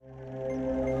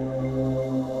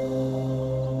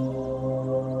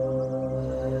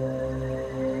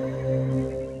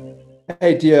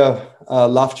Hey, dear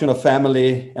Love Tuner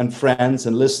family and friends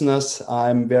and listeners,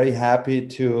 I'm very happy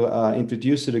to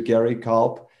introduce you to Gary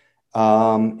Culp.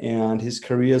 And his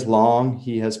career is long.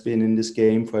 He has been in this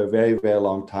game for a very, very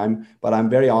long time. But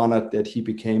I'm very honored that he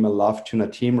became a Love Tuner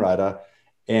team writer.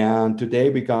 And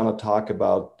today we're going to talk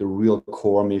about the real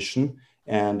core mission.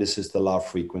 And this is the love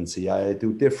frequency. I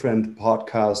do different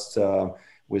podcasts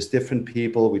with different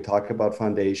people. We talk about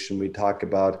foundation. We talk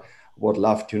about what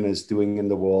Love Tuner is doing in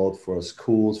the world for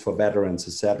schools, for veterans,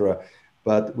 etc.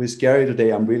 But with Gary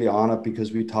today, I'm really honored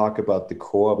because we talk about the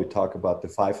core, we talk about the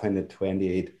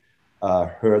 528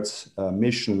 hertz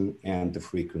mission and the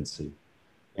frequency.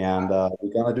 And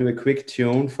we're gonna do a quick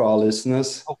tune for our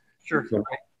listeners. Oh, sure.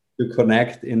 To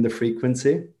connect in the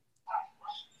frequency.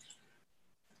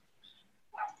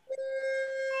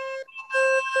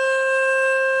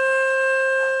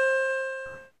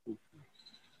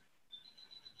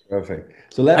 Perfect.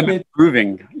 So I'm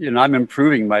improving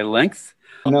my length.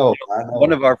 I know.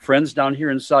 One of our friends down here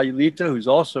in Sayulita, who's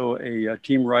also a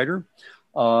team writer,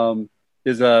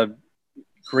 is a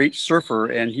great surfer,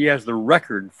 and he has the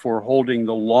record for holding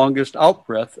the longest out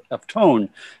breath of tone.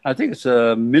 I think it's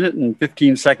 1 minute and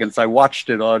 15 seconds. I watched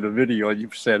it on a video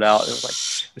you've sent out. It was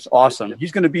like, it's awesome.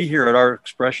 He's going to be here at our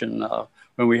expression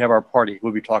when we have our party.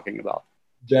 We'll be talking about.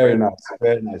 Very nice.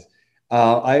 Very nice.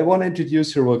 I want to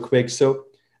introduce you real quick. So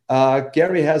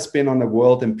Gary has been on a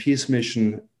world and peace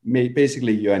mission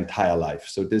basically your entire life.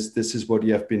 So this is what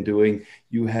you have been doing.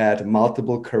 You had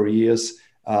multiple careers.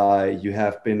 You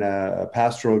have been a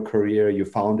pastoral career. You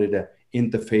founded an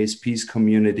interfaith peace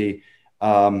community.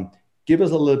 Give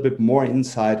us a little bit more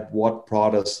insight. What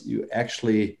brought us you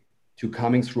actually to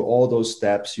coming through all those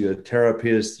steps? You're a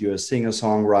therapist. You're a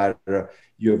singer-songwriter.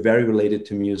 You're very related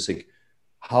to music.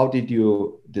 How did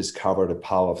you discover the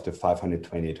power of the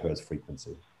 528 hertz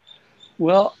frequency?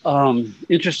 Well,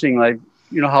 interesting. Like,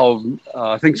 you know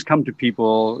how things come to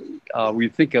people. We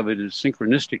think of it as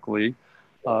synchronistically,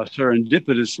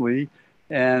 serendipitously,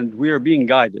 and we are being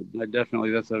guided.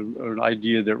 That's an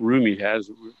idea that Rumi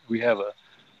has. We have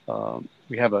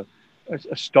a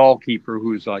stall keeper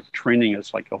who's like training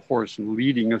us like a horse and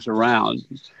leading us around.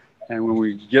 And when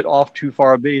we get off too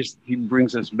far base, he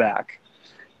brings us back.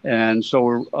 And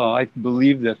so I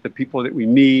believe that the people that we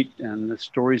meet and the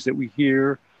stories that we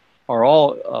hear are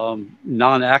all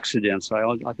non-accidents.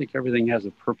 I think everything has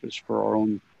a purpose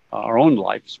for our own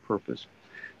life's purpose.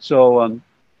 So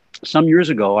some years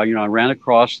ago, I ran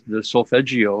across the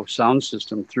solfeggio sound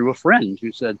system through a friend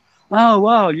who said, "Oh,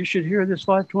 wow, you should hear this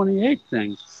 528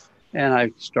 thing." And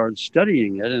I started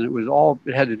studying it, and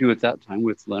it had to do at that time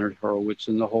with Leonard Horowitz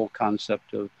and the whole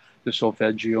concept of the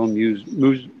solfeggio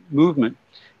movement.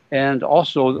 And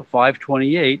also the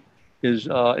 528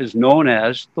 is known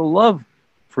as the love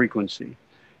frequency.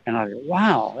 And I thought,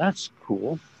 wow, that's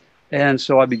cool. And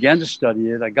so I began to study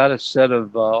it. I got a set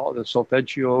of the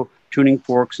solfeggio tuning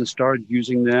forks and started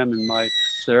using them in my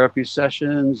therapy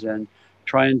sessions and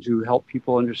trying to help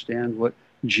people understand what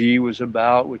G was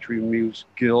about, which removes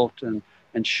guilt and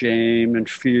shame and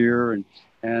fear,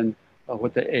 and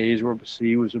what the A's were.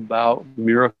 C was about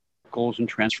miracles and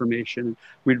transformation.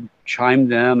 We'd chime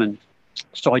them. And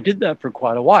so I did that for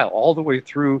quite a while, all the way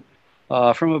through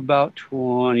from about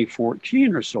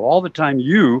 2014 or so, all the time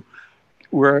you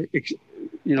were,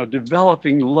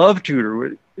 developing Love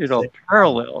Tuner,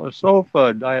 parallel. It was so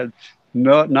fun. I had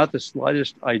not the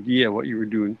slightest idea what you were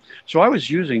doing. So I was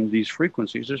using these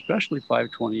frequencies, especially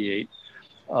 528,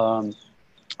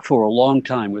 for a long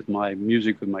time with my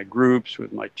music, with my groups,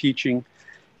 with my teaching.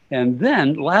 And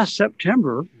then last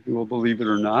September, you will believe it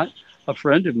or not, a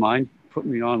friend of mine put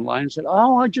me online and said,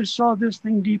 "Oh, I just saw this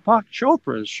thing Deepak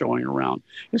Chopra is showing around.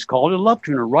 It's called a Love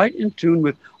Tuner, right in tune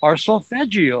with our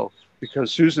solfeggio," because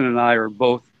Susan and I are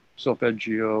both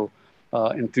solfeggio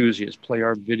enthusiasts, play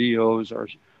our videos,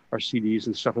 our CDs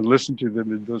and stuff, and listen to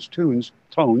them in those tones.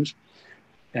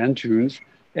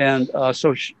 And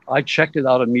so I checked it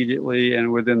out immediately,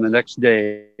 and within the next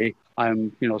day,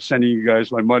 I'm sending you guys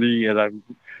my money, and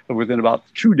within about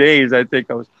 2 days, I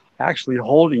think I was actually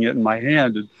holding it in my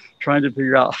hand and trying to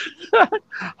figure out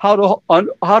how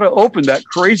to open that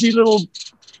crazy little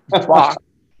box,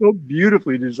 so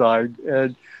beautifully designed,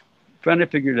 and trying to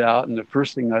figure it out. And the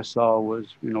first thing I saw was,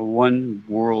 one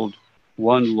world,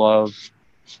 one love,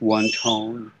 one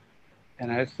tone.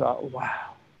 And I thought,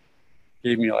 wow,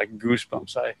 gave me like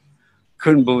goosebumps. I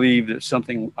couldn't believe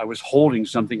that I was holding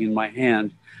something in my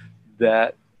hand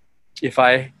that if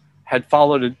I had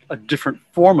followed a different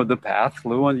form of the path, the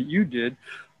one that you did,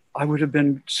 I would have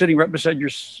been sitting right beside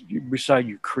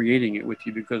you, creating it with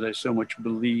you, because I so much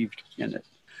believed in it.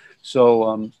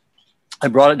 So I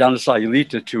brought it down to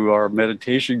Sayulita to our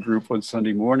meditation group on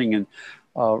Sunday morning. And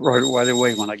right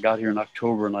away, when I got here in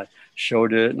October and I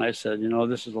showed it and I said, you know,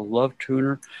 this is a love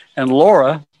tuner. And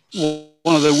Laura,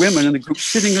 one of the women in the group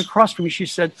sitting across from me, she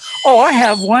said, oh, I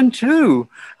have one too.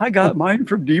 I got mine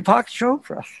from Deepak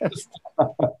Chopra.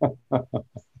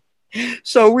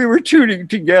 So we were tuning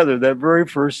together that very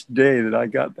first day that I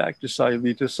got back to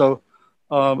Sayulita. So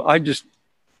I've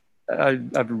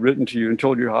written to you and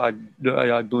told you how I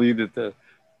believe that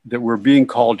we're being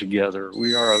called together.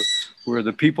 We're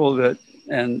the people that,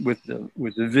 and with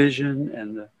the vision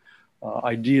and the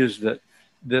ideas that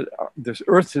this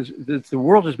earth that the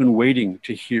world has been waiting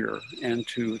to hear and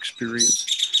to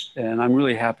experience. And I'm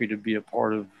really happy to be a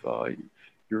part of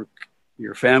your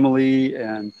family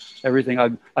and everything.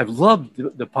 I've loved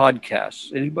the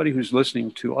podcasts. Anybody who's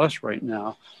listening to us right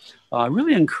now, I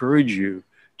really encourage you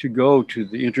to go to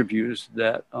the interviews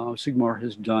that Sigmar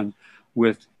has done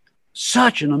with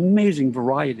such an amazing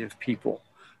variety of people,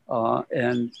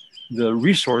 and the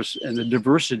resource and the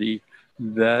diversity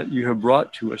that you have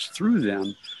brought to us through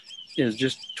them is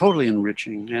just totally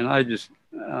enriching. And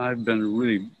I've been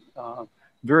really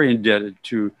very indebted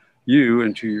to you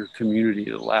and to your community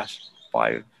the last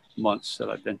 5 months that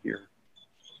I've been here.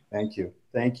 Thank you.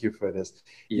 Thank you for this.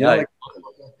 Yeah. You know, like,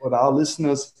 what our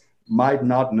listeners might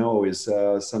not know is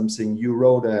something. You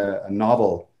wrote a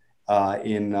novel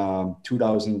in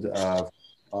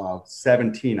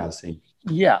 2017, I think.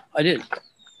 Yeah, I did.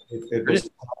 It was.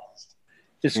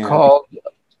 It's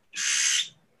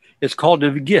called The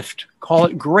Gift. Call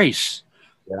it Grace.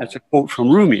 Yeah. That's a quote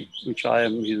from Rumi, which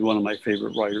he's one of my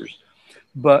favorite writers.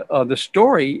 But the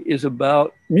story is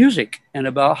about music and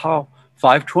about how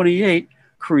 528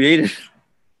 created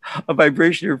a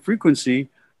vibrational frequency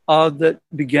that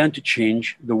began to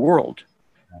change the world.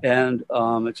 And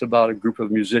it's about a group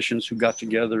of musicians who got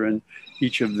together, and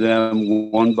each of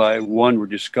them, one by one, were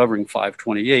discovering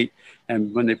 528.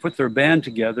 And when they put their band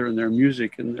together and their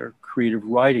music and their creative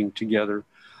writing together,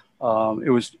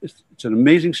 it's an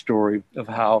amazing story of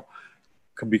how,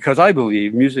 because I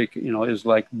believe music, is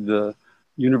like the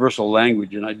universal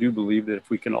language. And I do believe that if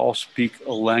we can all speak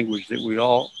a language that we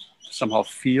all somehow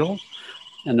feel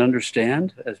and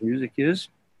understand, as music is,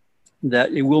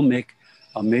 that it will make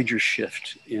a major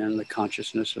shift in the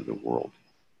consciousness of the world.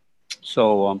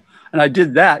 So, and I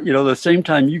did that, the same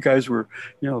time you guys were,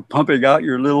 pumping out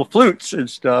your little flutes and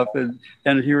stuff, and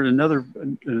here in another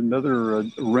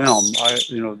realm,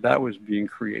 that was being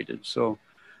created. So,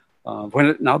 now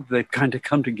that they've kind of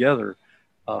come together,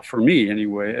 for me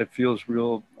anyway, it feels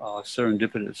real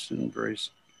serendipitous and very.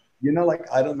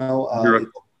 I don't know.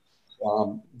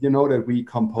 That we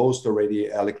composed already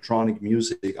electronic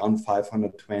music on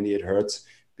 528 hertz,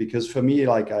 because for me,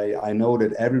 I know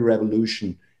that every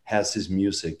revolution has his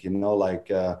music,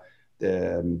 the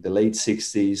late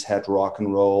 60s had rock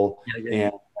and roll.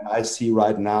 And I see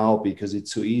right now, because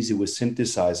it's so easy with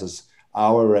synthesizers,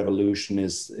 our revolution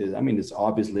is it's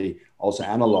obviously also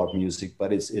analog music,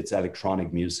 but it's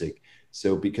electronic music.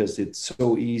 So because it's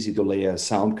so easy to lay a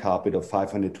sound carpet of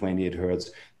 528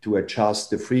 hertz to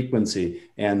adjust the frequency.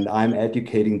 And I'm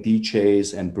educating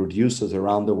DJs and producers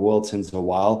around the world since a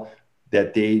while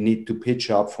that they need to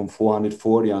pitch up from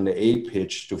 440 on the A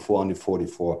pitch to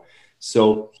 444.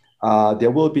 So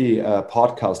there will be a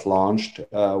podcast launched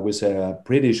with a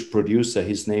British producer.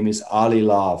 His name is Ali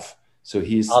Love. So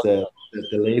he's the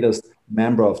latest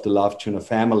member of the Love Tuner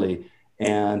family.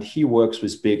 And he works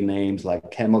with big names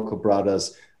like Chemical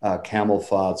Brothers, Camel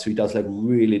Fat. So he does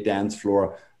really dance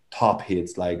floor top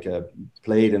hits,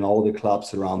 played in all the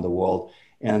clubs around the world.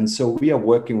 And so we are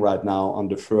working right now on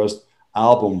the first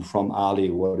album from Ali,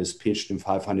 what is pitched in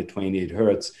 528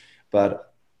 hertz.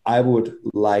 But I would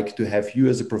like to have you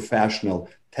as a professional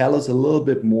tell us a little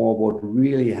bit more what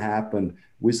really happened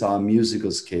with our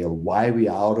musical scale, why we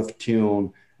are out of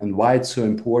tune, and why it's so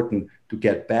important to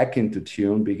get back into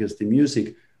tune, because the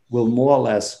music will more or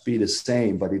less be the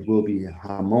same, but it will be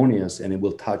harmonious and it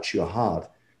will touch your heart,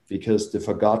 because the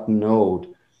forgotten note,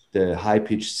 the high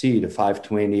pitched C, the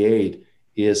 528,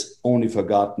 is only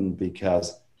forgotten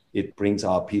because it brings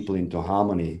our people into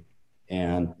harmony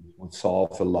and will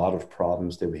solve a lot of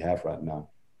problems that we have right now.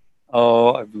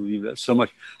 Oh, I believe that so much.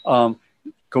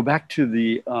 Go back to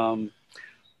the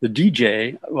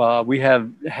DJ. We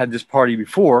have had this party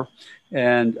before,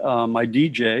 and my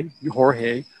DJ,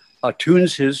 Jorge,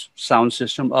 tunes his sound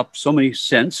system up so many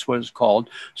cents, what it's called,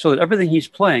 so that everything he's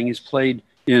playing is played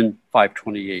in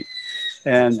 528.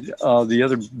 And the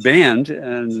other band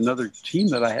and another team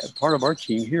that I have, part of our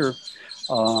team here,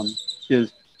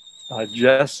 is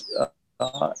Jess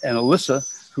and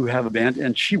Alyssa, who have a band,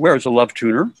 and she wears a Love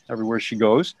Tuner everywhere she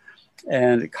goes.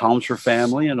 and it calms her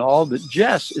family and all. But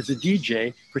Jess is a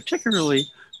DJ, particularly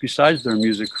besides their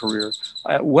music career,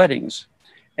 at weddings.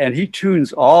 And he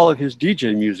tunes all of his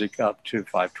DJ music up to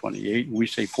 528. We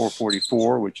say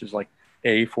 444, which is like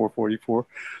A 444.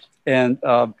 And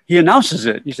he announces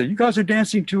it. He said, "You guys are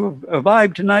dancing to a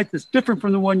vibe tonight that's different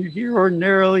from the one you hear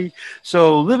ordinarily.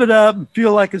 So live it up and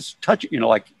feel like it's touching." You know,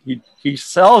 like he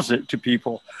sells it to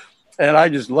people. And I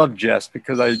just love Jess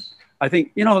because I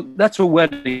think, you know, that's a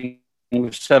wedding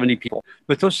with 70 people.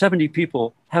 But those 70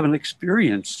 people have an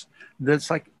experience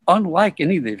that's like unlike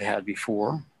any they've had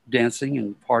before, dancing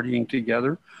and partying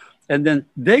together. And then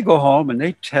they go home and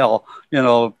they tell, you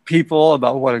know, people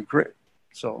about what a great,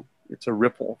 so it's a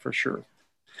ripple for sure.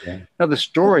 Yeah. Now, the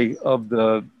story of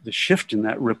the shift in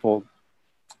that ripple,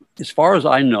 as far as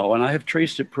I know, and I have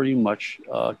traced it pretty much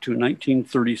to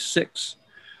 1936,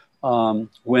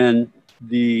 when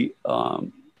the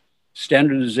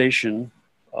standardization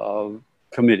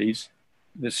committees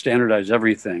that standardize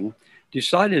everything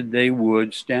decided they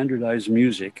would standardize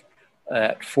music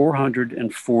at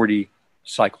 440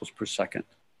 cycles per second,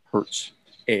 hertz,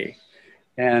 A.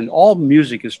 And all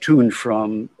music is tuned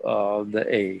from the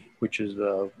A, which is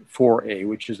the 4A,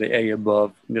 which is the A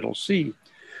above middle C.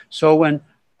 So when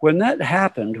that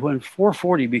happened, when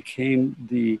 440 became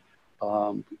the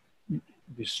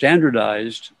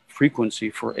standardized frequency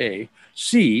for A,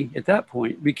 C at that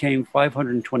point became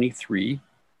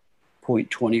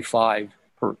 523.25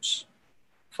 hertz.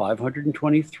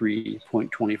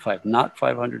 523.25, not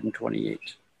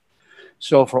 528.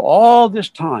 So for all this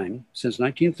time, since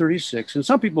 1936, and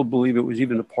some people believe it was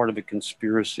even a part of a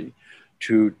conspiracy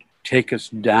to take us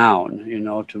down, you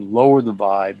know, to lower the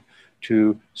vibe,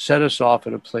 to set us off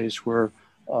at a place where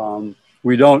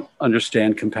we don't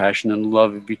understand compassion and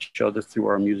love of each other through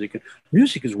our music. And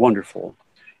music is wonderful.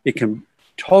 It can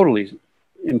totally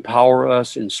empower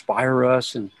us, inspire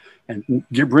us, and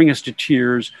bring us to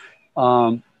tears.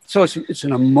 So it's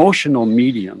an emotional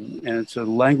medium, and it's a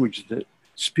language that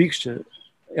speaks to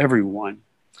everyone.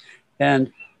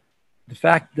 And the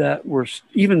fact that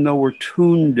even though we're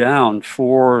tuned down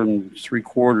 4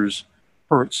 3/4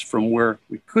 hertz from where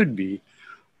we could be,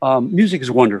 music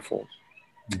is wonderful.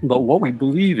 But what we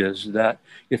believe is that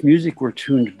if music were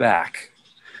tuned back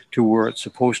to where it's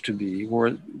supposed to be, where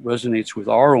it resonates with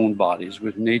our own bodies,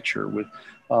 with nature, with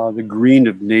the green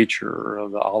of nature, or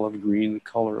the olive green, the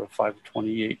color of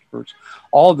 528 hertz,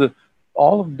 all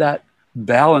of that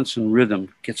balance and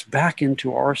rhythm gets back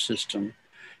into our system,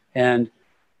 and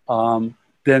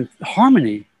then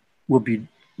harmony will be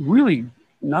really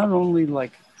not only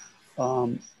like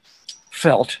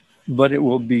felt, but it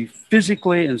will be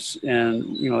physically, and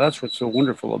you know, that's what's so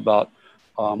wonderful about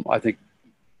I think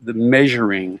the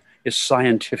measuring is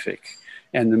scientific,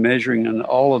 and the measuring and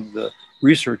all of the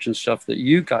research and stuff that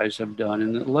you guys have done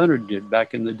and that Leonard did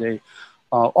back in the day,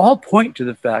 all point to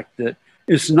the fact that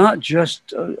it's not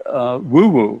just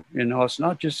woo-woo, you know, it's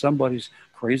not just somebody's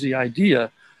crazy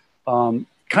idea,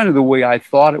 kind of the way I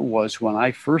thought it was when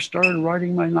I first started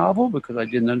writing my novel, because I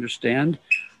didn't understand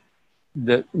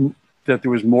that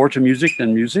there was more to music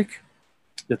than music,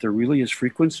 that there really is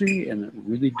frequency, and it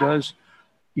really does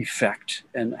effect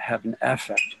and have an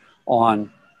effect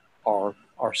on our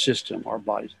system, our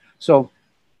bodies. So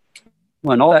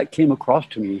when all that came across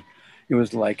to me, it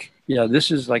was like, yeah, this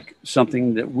is like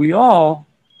something that we all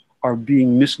are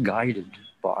being misguided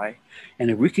by.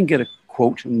 And if we can get a,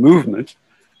 quote, movement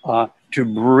to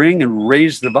bring and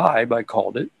raise the vibe, I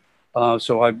called it.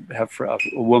 So I have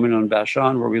a woman on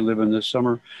Vashon, where we live in this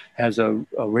summer, has a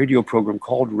radio program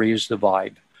called Raise the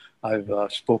Vibe. I've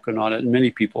spoken on it, and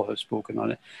many people have spoken on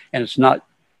it. And it's not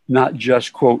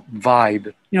just, quote,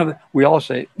 vibe. You know, we all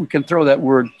say, we can throw that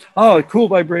word, oh, cool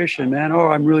vibration, man. Oh,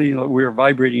 I'm really, you know, we're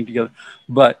vibrating together.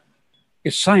 But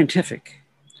it's scientific.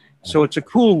 So it's a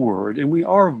cool word, and we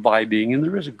are vibing, and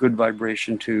there is a good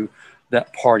vibration to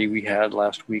that party we had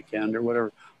last weekend or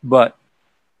whatever. But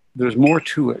there's more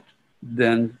to it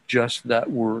than just that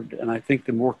word. And I think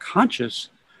the more conscious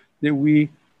that we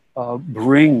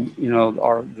bring, you know,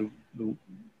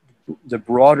 the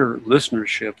broader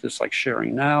listenership that's like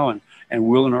sharing now and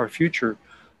will in our future,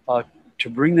 to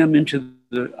bring them into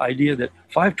the idea that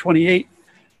 528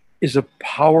 is a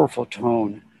powerful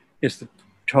tone. It's the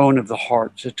tone of the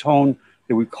heart. It's a tone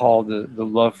that we call the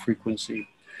love frequency.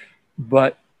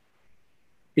 But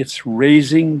it's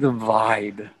raising the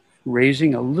vibe,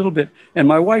 raising a little bit. And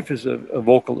my wife is a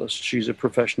vocalist. She's a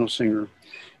professional singer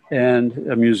and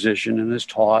a musician and is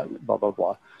taught, blah, blah,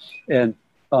 blah. And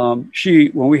when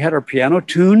we had our piano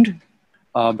tuned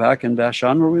back in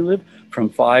Vashon, where we live, from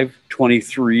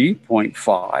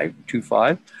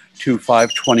 523.525 to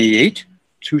 528,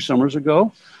 2 summers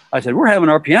ago. I said, we're having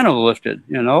our piano lifted,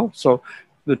 you know? So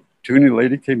the tuning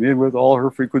lady came in with all her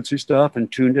frequency stuff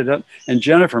and tuned it up. And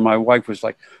Jennifer, my wife, was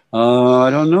like, I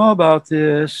don't know about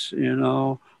this, you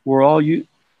know, we're all you.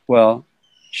 Well,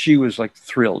 she was like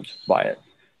thrilled by it.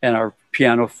 And our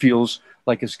piano feels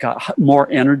like it's got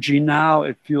more energy now.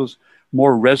 It feels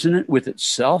more resonant with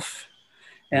itself.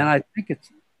 And I think it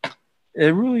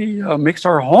really makes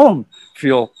our home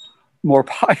feel more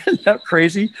isn't that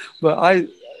crazy? But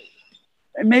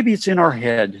maybe it's in our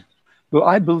head. But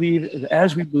I believe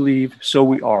as we believe, so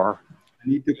we are. I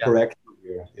need to correct you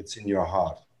here. It's in your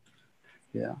heart.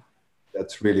 Yeah.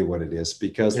 That's really what it is.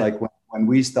 Because like when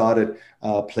we started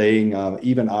playing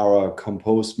even our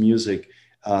composed music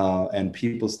and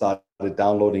people started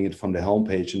downloading it from the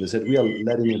homepage and they said, we are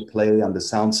letting it play on the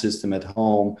sound system at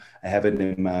home. I have it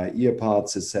in my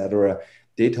earpods, etc.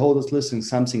 They told us, listen,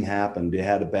 something happened. They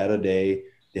had a better day.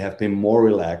 They have been more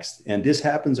relaxed. And this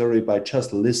happens already by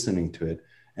just listening to it.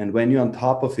 And when you're on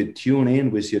top of it, tune in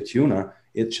with your tuner,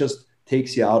 it just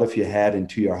takes you out of your head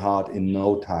into your heart in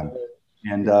no time.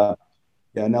 And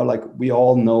yeah, now like we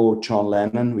all know John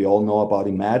Lennon, we all know about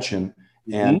Imagine.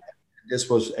 And this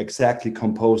was exactly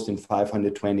composed in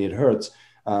 528 hertz.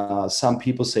 Some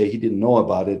people say he didn't know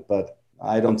about it, but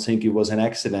I don't think it was an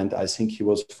accident. I think he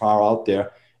was far out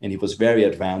there and he was very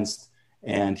advanced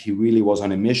and he really was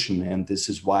on a mission. And this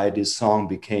is why this song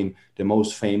became the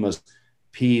most famous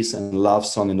peace and love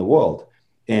song in the world.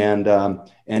 And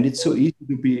it's so easy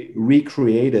to be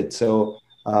recreated. So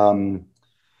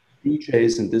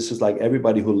DJs, and this is like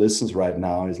everybody who listens right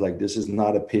now, is like, this is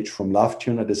not a pitch from Love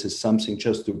Tuner. This is something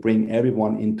just to bring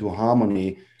everyone into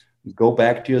harmony. Go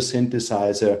back to your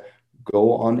synthesizer,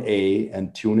 go on A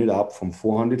and tune it up from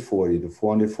 440 to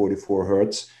 444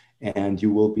 hertz, and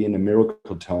you will be in a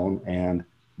miracle tone and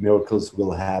miracles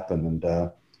will happen.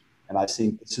 And I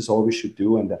think this is all we should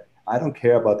do. And I don't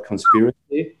care about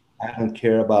conspiracy. I don't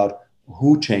care about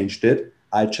who changed it.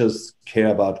 I just care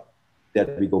about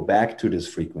that we go back to this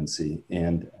frequency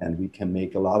and we can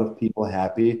make a lot of people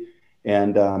happy.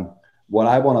 And what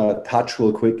I want to touch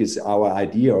real quick is our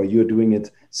idea, or you're doing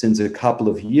it since a couple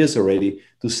of years already,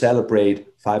 to celebrate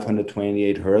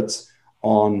 528 hertz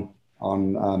on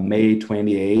May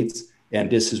 28th. And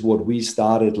this is what we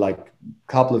started like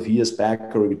a couple of years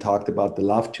back, or we talked about the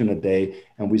Love Tuner Day,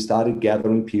 and we started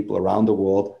gathering people around the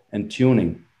world and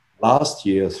tuning. Last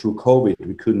year through COVID,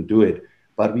 we couldn't do it,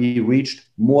 but we reached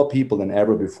more people than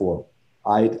ever before.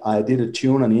 I did a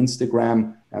tune on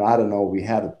Instagram, and I don't know, we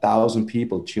had 1,000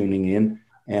 people tuning in,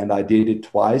 and I did it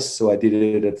twice. So I did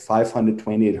it at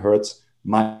 528 hertz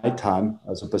my time,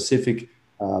 as a Pacific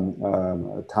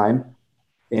time.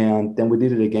 And then we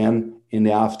did it again in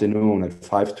the afternoon at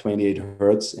 528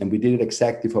 hertz, and we did it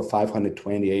exactly for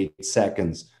 528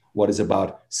 seconds, what is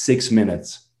about 6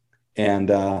 minutes. And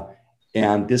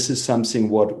this is something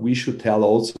what we should tell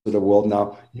also the world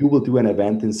now. You will do an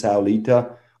event in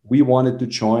Saulita. We wanted to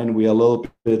join. We are a little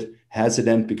bit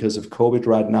hesitant because of COVID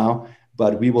right now,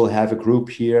 but we will have a group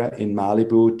here in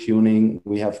Malibu tuning.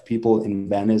 We have people in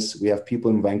Venice. We have people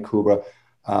in Vancouver.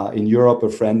 In Europe, a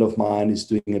friend of mine is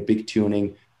doing a big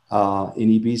tuning in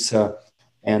Ibiza,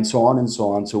 and so on and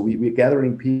so on. So we're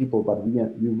gathering people, but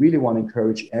we really want to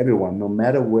encourage everyone, no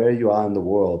matter where you are in the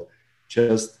world,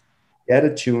 just get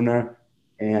a tuner.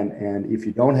 And if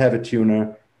you don't have a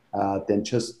tuner, then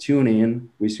just tune in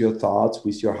with your thoughts,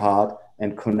 with your heart,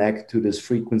 and connect to this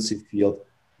frequency field,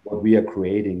 what we are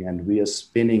creating. And we are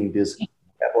spinning this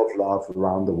web of love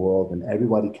around the world, and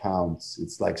everybody counts.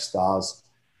 It's like stars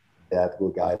that will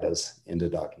guide us in the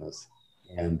darkness.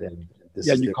 And then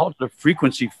you call it a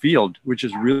frequency field, which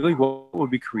is really what we'll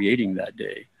be creating that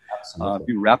day.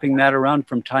 Be wrapping that around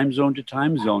from time zone to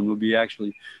time zone. We'll be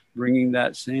actually bringing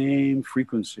that same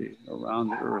frequency around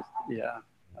the earth. Yeah.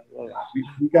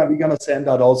 We're going to send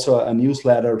out also a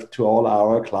newsletter to all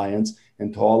our clients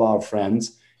and to all our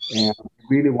friends. And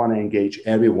we really want to engage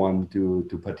everyone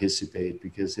to participate,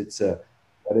 because it's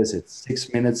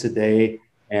 6 minutes a day,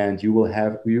 and you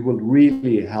will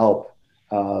really help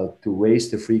to raise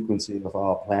the frequency of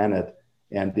our planet.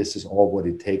 And this is all what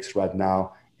it takes right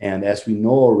now. And as we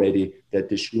know already that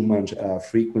the Schumann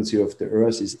frequency of the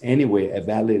Earth is anyway a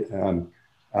valid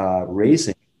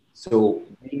raising, so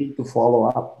we need to follow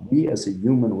up. We as a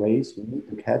human race, we need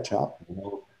to catch up. You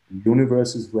know, the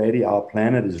universe is ready, our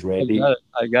planet is ready.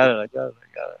 I got it.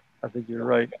 I think you're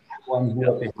right. The one who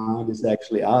are behind is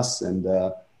actually us, and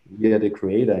we are the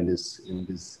creator in this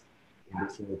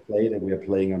little play that we are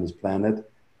playing on this planet.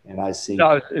 And I think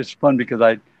it's fun because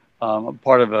I'm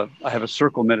part of I have a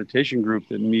circle meditation group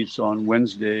that meets on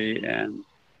Wednesday and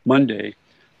Monday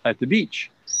at the beach.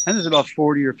 And there's about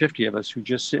 40 or 50 of us who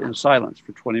just sit in silence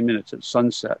for 20 minutes at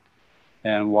sunset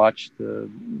and watch the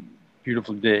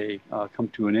beautiful day come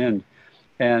to an end.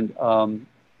 And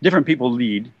different people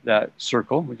lead that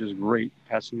circle, which is great,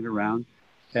 passing it around.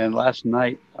 And last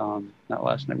night, not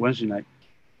last night, Wednesday night,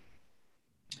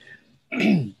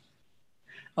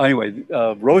 anyway,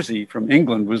 Rosie from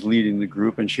England was leading the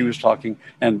group, and she was talking,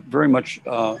 and very much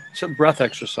some breath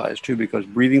exercise too, because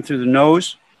breathing through the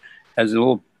nose, as the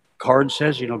little card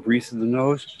says, breathe through the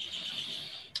nose,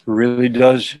 really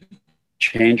does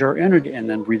change our energy. And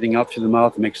then breathing out through the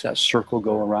mouth makes that circle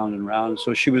go around and around.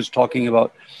 So she was talking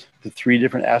about the three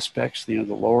different aspects, the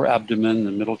lower abdomen,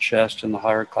 the middle chest, and the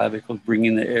higher clavicles,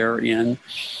 bringing the air in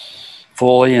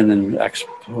fully and then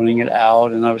putting it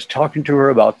out. And I was talking to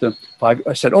her about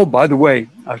I said, oh, by the way,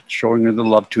 I was showing her the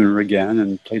Love Tuner again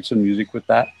and played some music with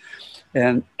that.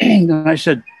 And then I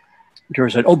said to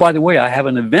her, oh, by the way, I have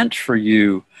an event for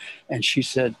you. And she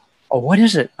said, oh, what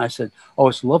is it? I said, oh,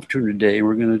 it's Love Tuner Day.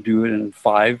 We're going to do it in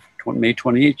May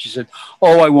 28th. She said,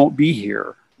 oh, I won't be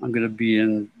here. I'm going to be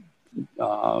in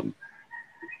Puerto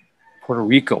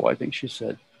Rico, I think she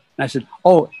said. And I said,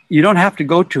 oh, you don't have to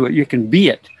go to it. You can be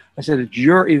it. I said, it's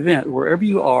your event. Wherever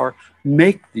you are,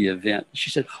 make the event. She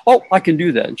said, oh, I can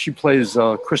do that. And she plays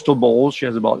crystal bowls. She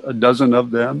has about a dozen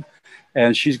of them.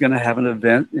 And she's going to have an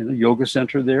event in a yoga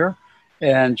center there.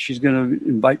 And she's going to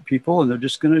invite people, and they're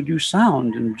just going to do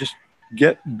sound and just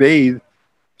bathe.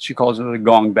 She calls it a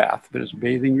gong bath, but it's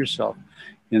bathing yourself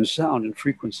in sound and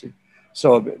frequency.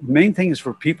 So the main thing is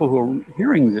for people who are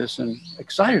hearing this and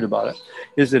excited about it,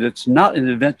 is that it's not an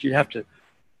event that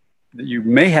you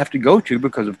may have to go to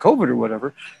because of COVID or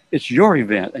whatever. It's your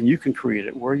event, and you can create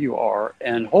it where you are.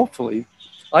 And hopefully,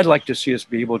 I'd like to see us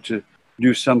be able to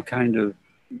do some kind of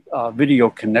video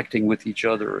connecting with each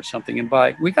other or something. And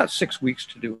we got 6 weeks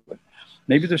to do it.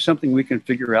 Maybe there's something we can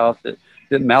figure out that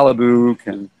Malibu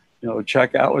can,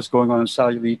 check out what's going on in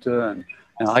Sayulita, and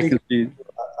I can see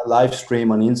a live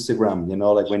stream on Instagram,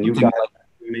 like when you guys are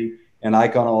streaming, and I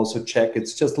can also check.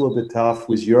 It's just a little bit tough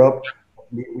with Europe.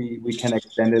 We can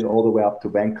extend it all the way up to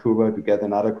Vancouver to get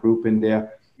another group in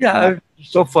there. Yeah,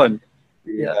 so fun.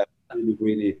 Yeah,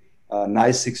 really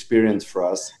nice experience for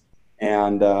us.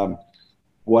 And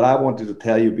what I wanted to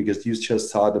tell you, because you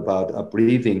just thought about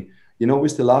breathing,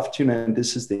 with the Love Tuner, and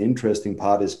this is the interesting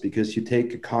part, is because you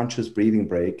take a conscious breathing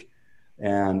break,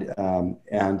 and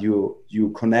you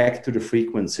connect to the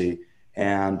frequency,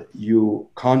 and you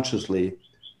consciously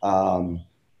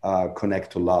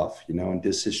connect to love, and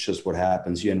this is just what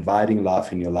happens. You're inviting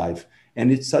love in your life,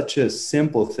 and it's such a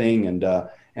simple thing.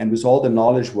 And with all the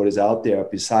knowledge what is out there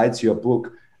besides your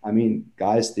book, I mean,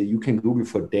 guys, you can Google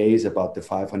for days about the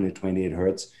 528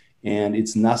 hertz, and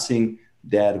it's nothing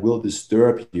that will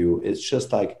disturb you. It's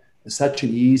just like such an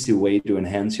easy way to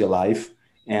enhance your life,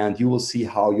 and you will see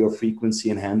how your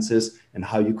frequency enhances and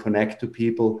how you connect to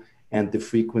people and the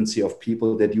frequency of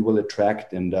people that you will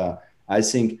attract. And I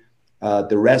think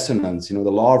the resonance, the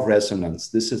law of resonance,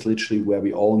 this is literally where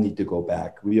we all need to go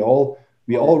back. We all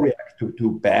react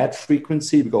to bad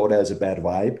frequency because there's a bad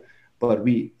vibe, but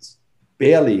we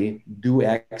barely do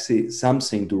actually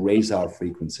something to raise our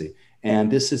frequency.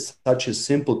 And this is such a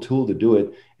simple tool to do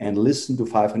it, and listen to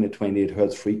 528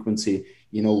 hertz frequency,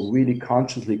 really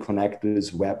consciously connect to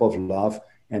this web of love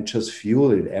and just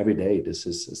fuel it every day. This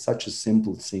is such a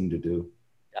simple thing to do.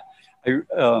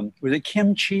 Was it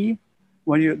Kim Chi?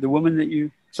 The woman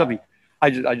that something, I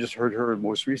just heard her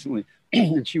most recently,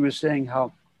 and she was saying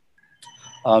how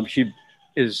she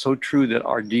is so true that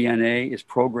our DNA is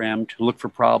programmed to look for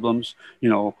problems,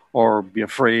 or be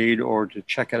afraid, or to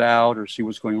check it out, or see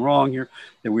what's going wrong here,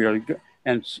 that we are,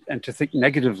 and to think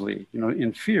negatively,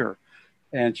 in fear.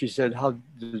 And she said how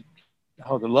the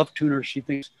Love Tuner, she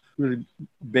thinks, really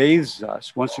bathes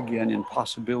us once again in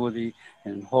possibility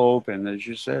and hope, and as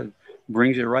you said,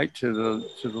 brings it right to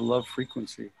the love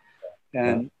frequency.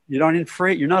 And you're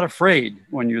not afraid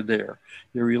when you're there.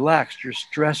 You're relaxed. You're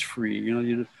stress free.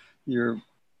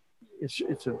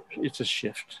 It's a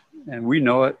shift, and we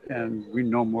know it, and we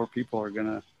know more people are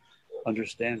gonna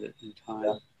understand it in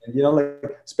time. And,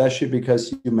 especially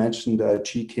because you mentioned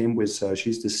Chi Kim,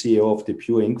 she's the CEO of the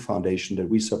Pure Ink Foundation that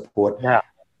we support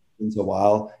since a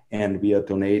while, and we are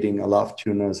donating a Love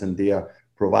Tuners, and they are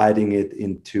providing it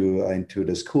into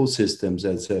the school systems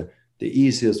as the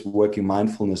easiest working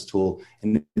mindfulness tool.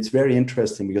 And it's very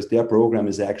interesting because their program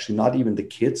is actually not even the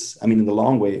kids. I mean, in the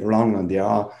long run they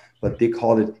are, but they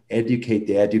call it Educate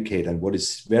the Educator. And what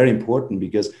is very important,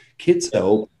 because kids are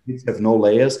open, kids have no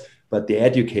layers, but the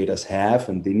educators have,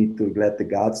 and they need to let the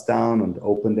guards down and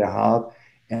open their heart.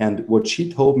 And what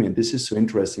she told me, and this is so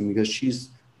interesting because she's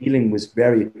dealing with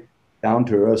very down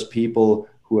to earth people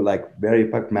who are like very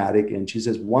pragmatic. And she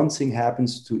says one thing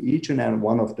happens to each and every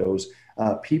one of those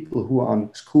people who are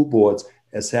on school boards,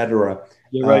 etc.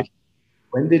 You're right.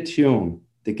 When they tune,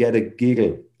 they get a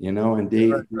giggle, and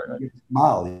they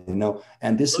smile,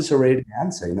 and this is already the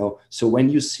answer, So when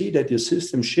you see that your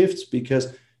system shifts,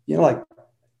 because, like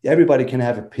everybody can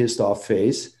have a pissed off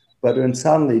face, but then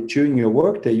suddenly during your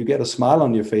workday, you get a smile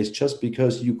on your face just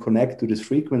because you connect to this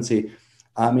frequency.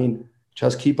 I mean,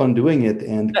 just keep on doing it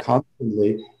and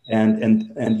constantly,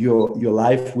 and your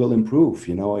life will improve.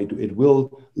 It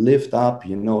will lift up.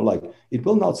 Like it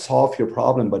will not solve your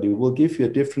problem, but it will give you a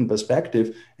different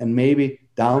perspective. And maybe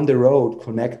down the road,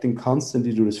 connecting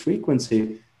constantly to this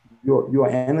frequency, your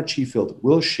energy field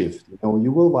will shift.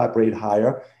 You will vibrate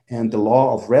higher, and the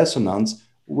law of resonance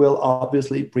will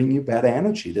obviously bring you better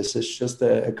energy. This is just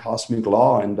a cosmic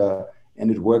law, and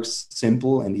it works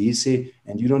simple and easy.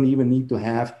 And you don't even need to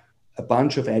have a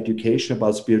bunch of education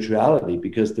about spirituality,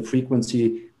 because the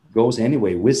frequency goes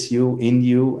anyway with you, in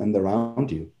you, and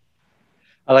around you.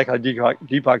 I like how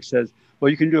Deepak says, well,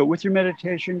 you can do it with your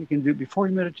meditation, you can do it before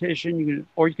your meditation,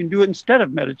 or you can do it instead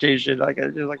of meditation,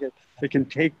 it can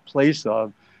take place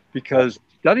of, because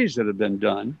studies that have been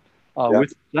done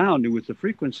with sound and with the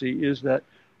frequency is that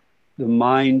the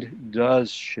mind does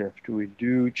shift, we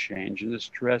do change, and the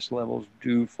stress levels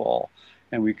do fall,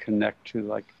 and we connect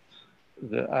to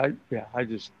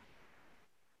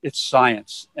it's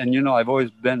science. And, I've always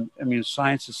been,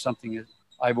 science is something that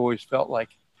I've always felt like,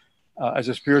 as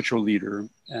a spiritual leader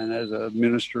and as a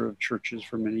minister of churches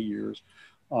for many years,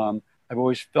 I've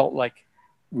always felt like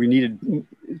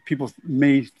people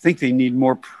may think they need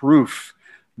more proof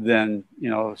than,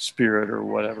 spirit or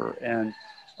whatever. And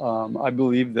I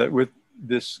believe that with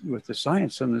the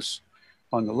science on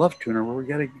the Love Tuner,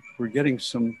 we're getting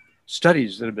some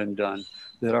studies that have been done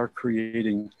that are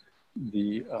creating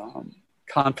the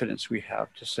confidence we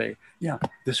have to say, yeah,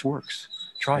 this works.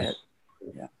 Try it.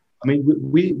 Yeah. I mean,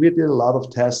 we did a lot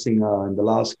of testing in the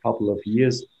last couple of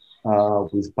years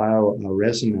with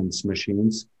bioresonance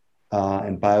machines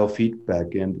and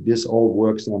biofeedback, and this all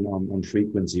works on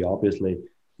frequency, obviously.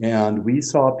 And we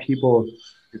saw people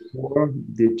before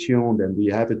they tuned, and we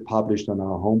have it published on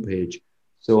our homepage.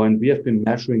 So, and we have been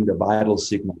measuring the vital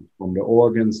signal from the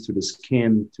organs to the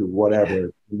skin to whatever,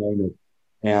 you name it.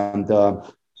 And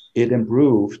it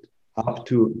improved up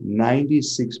to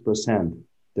 96%,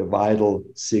 the vital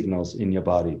signals in your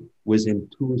body within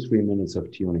 2 or 3 minutes of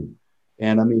tuning.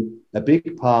 And I mean, a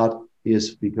big part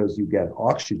is because you get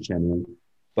oxygen,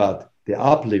 but the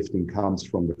uplifting comes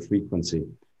from the frequency.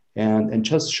 And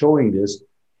just showing this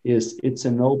it's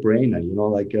a no-brainer,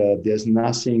 there's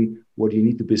nothing what you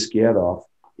need to be scared of.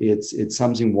 It's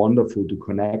something wonderful to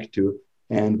connect to.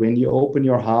 And when you open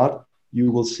your heart,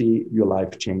 you will see your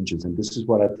life changes. And this is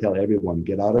what I tell everyone: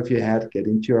 get out of your head, get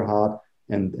into your heart,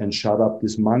 and shut up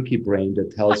this monkey brain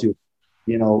that tells you,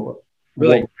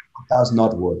 really what does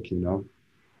not work,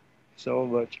 So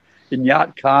much. In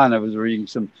Yat Khan, I was reading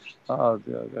some,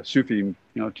 the Sufi,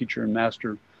 teacher and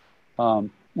master,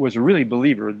 was a really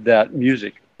believer that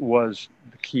music was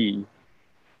the key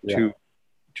to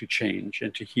change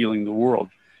and to healing the world.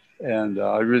 And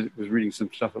I was reading some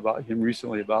stuff about him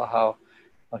recently about how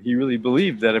he really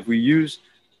believed that if we use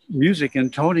music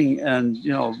and toning and,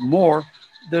 more,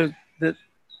 that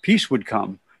peace would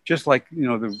come. Just like,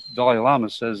 the Dalai Lama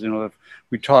says, if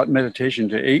we taught meditation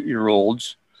to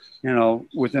 8-year-olds,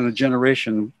 within a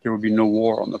generation, there would be no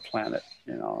war on the planet.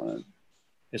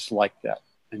 It's like that.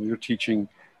 And you're teaching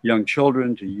young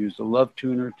children to use the Love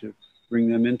Tuner to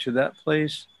bring them into that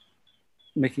place,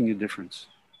 making a difference.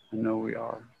 I know we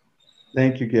are.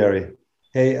 Thank you, Gary.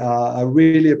 Hey, I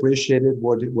really appreciated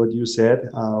what you said.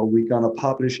 We're going to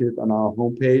publish it on our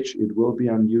homepage. It will be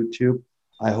on YouTube.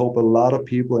 I hope a lot of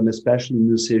people, and especially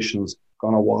musicians,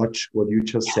 going to watch what you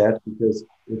just said, because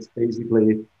it's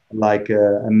basically like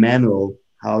a manual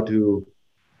how to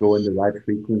go in the right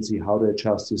frequency, how to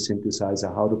adjust the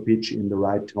synthesizer, how to pitch in the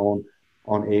right tone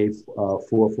on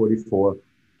A444.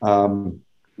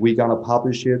 We're going to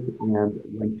publish it, and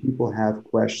when people have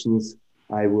questions,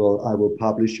 I will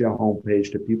publish your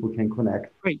homepage that people can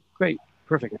connect. Great,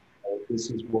 perfect.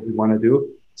 This is what we want to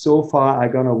do. So far,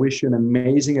 I'm going to wish you an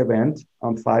amazing event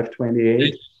on 5/28.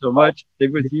 Thank you so much. Stay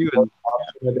with you. And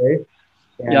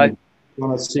it's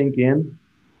going to sink in,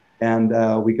 and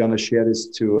we're going to share this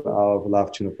to our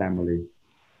Love Tuner family.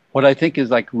 What I think is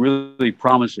really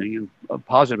promising and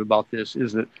positive about this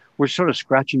is that we're sort of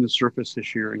scratching the surface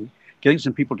this year and getting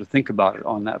some people to think about it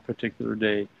on that particular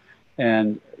day,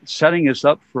 and setting us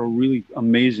up for a really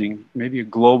amazing, maybe a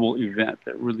global event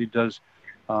that really does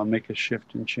make a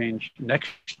shift and change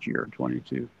next year,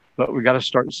 22. but we got to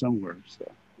start somewhere. So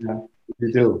Yeah,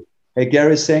 you do. Hey,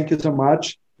 Gary, thank you so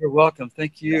much. you're welcome.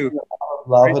 Thank you.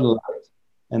 Love and light,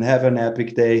 and have an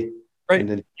epic day. Great. And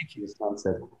then Thank you.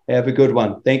 sunset. Have a good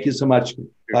one. Thank you so much.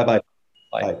 Bye-bye.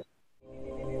 Bye. Bye.